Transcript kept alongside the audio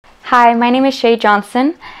Hi, my name is Shae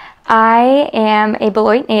Johnson. I am a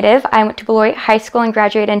Beloit native. I went to Beloit High School and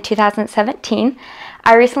graduated in 2017.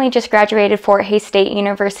 I recently just graduated Fort Hays State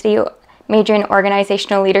University, majoring in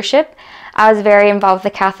organizational leadership. I was very involved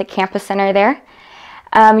with the Catholic Campus Center there.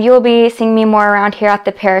 You will be seeing me more around here at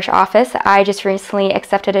the parish office. I just recently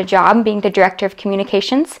accepted a job being the Director of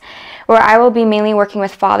Communications, where I will be mainly working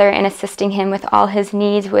with Father and assisting him with all his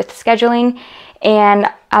needs with scheduling and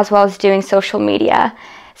as well as doing social media.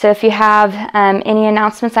 So if you have any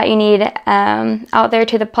announcements that you need out there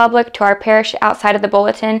to the public, to our parish outside of the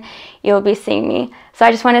bulletin, you'll be seeing me. So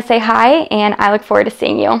I just want to say hi, and I look forward to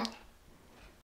seeing you.